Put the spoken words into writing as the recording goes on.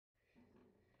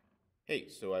Hey,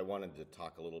 so I wanted to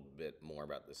talk a little bit more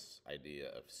about this idea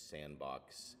of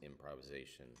sandbox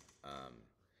improvisation,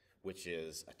 which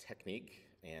is a technique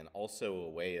and also a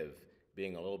way of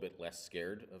being a little bit less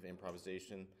scared of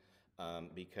improvisation.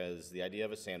 Because the idea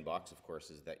of a sandbox, of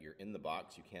course, is that you're in the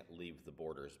box, you can't leave the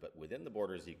borders, but within the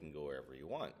borders, you can go wherever you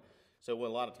want. So, a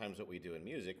lot of times, what we do in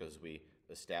music is we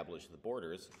establish the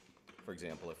borders. For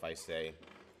example, if I say,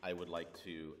 I would like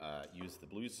to use the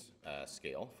blues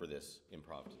scale for this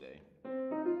improv today.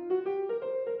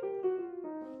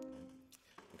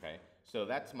 Okay, so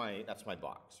that's my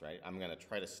box, right? I'm going to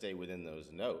try to stay within those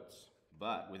notes,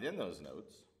 but within those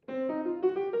notes,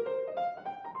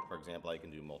 for example, I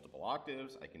can do multiple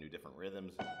octaves, I can do different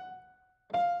rhythms, I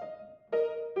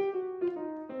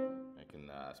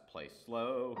can play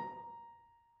slow,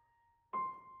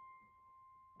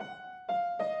 I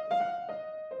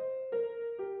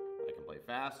can play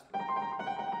fast. I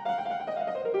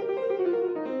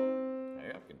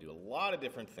can do a lot of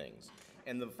different things.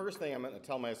 And the first thing I'm going to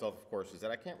tell myself, of course, is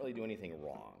that I can't really do anything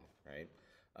wrong, right?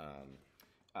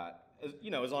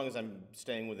 As long as I'm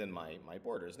staying within my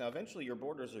borders. Now, eventually, your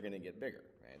borders are going to get bigger,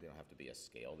 right? They don't have to be a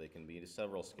scale. They can be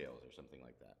several scales or something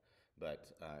like that.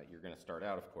 But you're going to start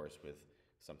out, of course, with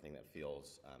something that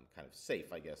feels kind of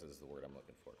safe, I guess is the word I'm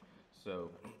looking for.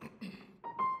 So,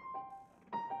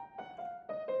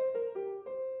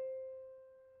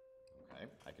 okay,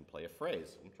 I can play a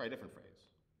phrase. Let me try a different phrase.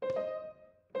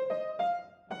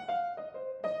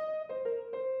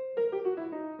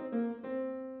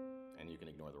 And you can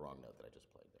ignore the wrong note that I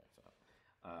just played there.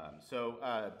 So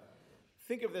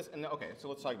think of this, and okay, so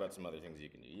let's talk about some other things you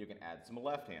can do. You can add some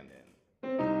left hand in.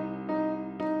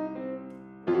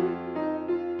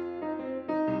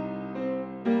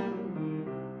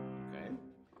 Okay,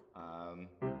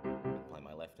 play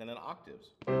my left hand in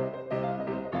octaves. Okay,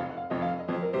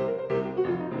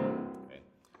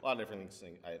 a lot of different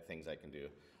things I can do.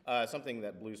 Something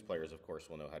that blues players, of course,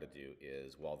 will know how to do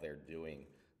is while they're doing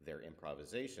their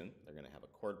improvisation, they're going to have a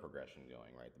chord progression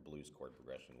going, right? The blues chord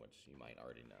progression, which you might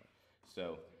already know.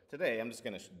 So today I'm just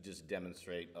going to just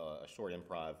demonstrate a short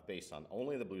improv based on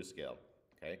only the blues scale,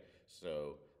 okay?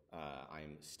 So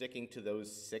I'm sticking to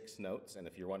those 6 notes, and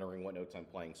if you're wondering what notes I'm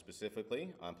playing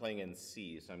specifically, I'm playing in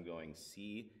C, so I'm going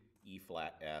C, E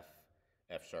flat, F,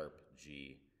 F sharp,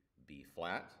 G, B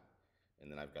flat,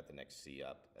 and then I've got the next C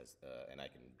up, and I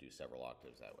can do several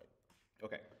octaves that way.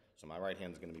 Okay, so my right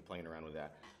hand is going to be playing around with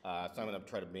that. So I'm going to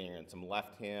try to bring in some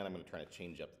left hand. I'm going to try to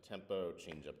change up the tempo,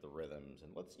 change up the rhythms,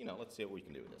 and let's see what we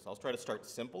can do with this. I'll try to start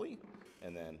simply,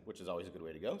 and then, which is always a good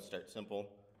way to go, start simple,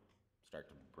 start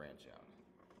to branch out.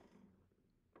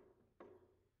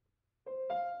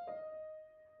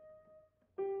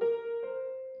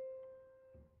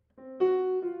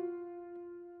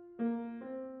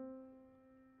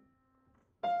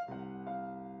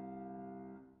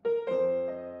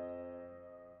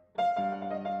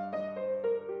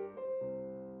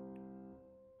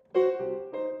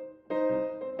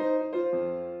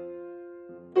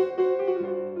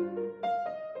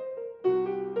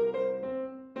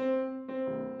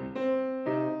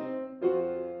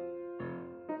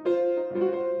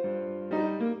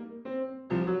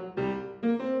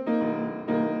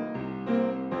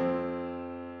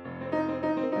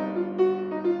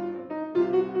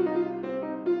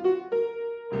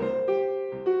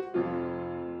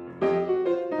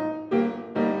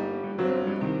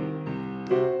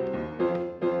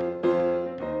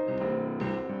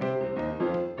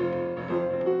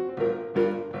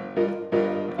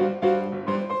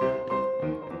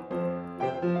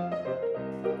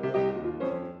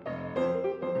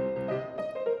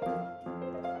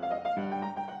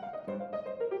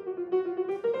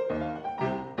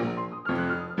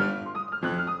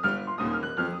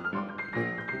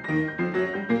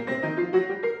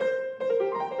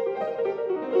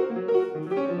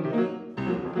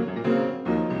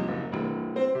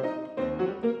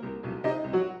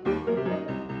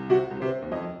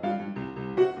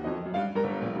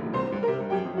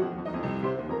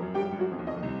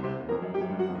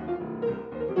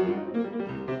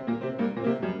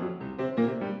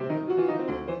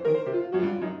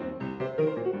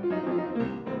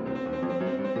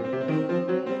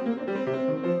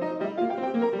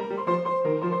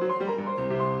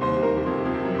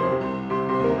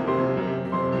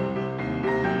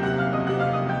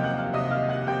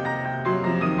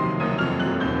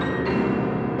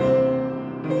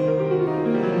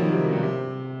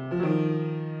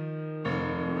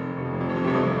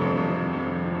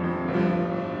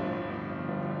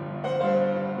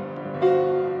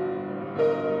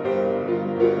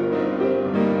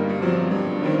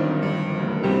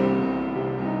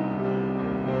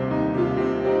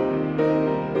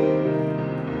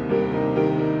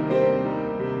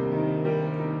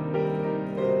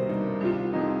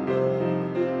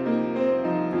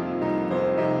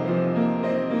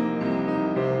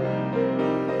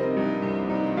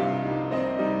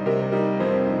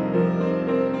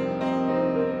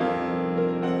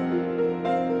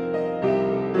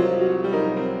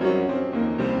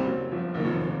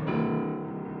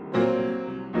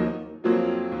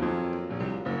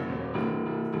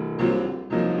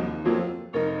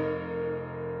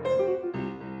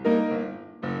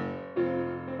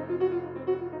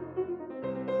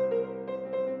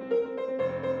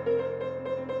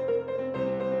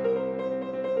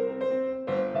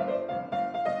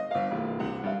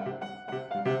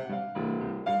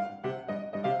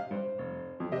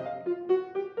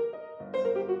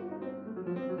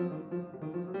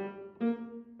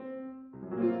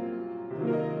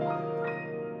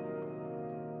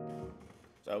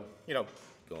 So,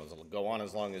 go on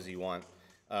as long as you want.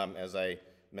 As I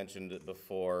mentioned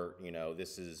before,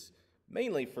 this is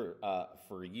mainly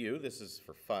for you. This is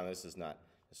for fun. This is not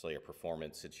necessarily a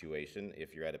performance situation.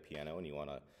 If you're at a piano and you want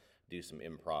to do some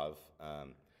improv,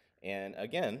 and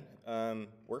again,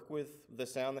 work with the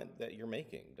sound that you're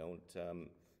making. Don't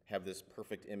have this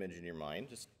perfect image in your mind.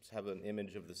 Just have an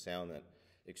image of the sound that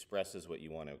expresses what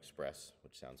you want to express,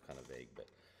 which sounds kind of vague, but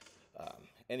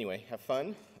anyway, have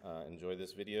fun, enjoy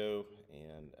this video,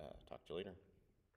 and talk to you later.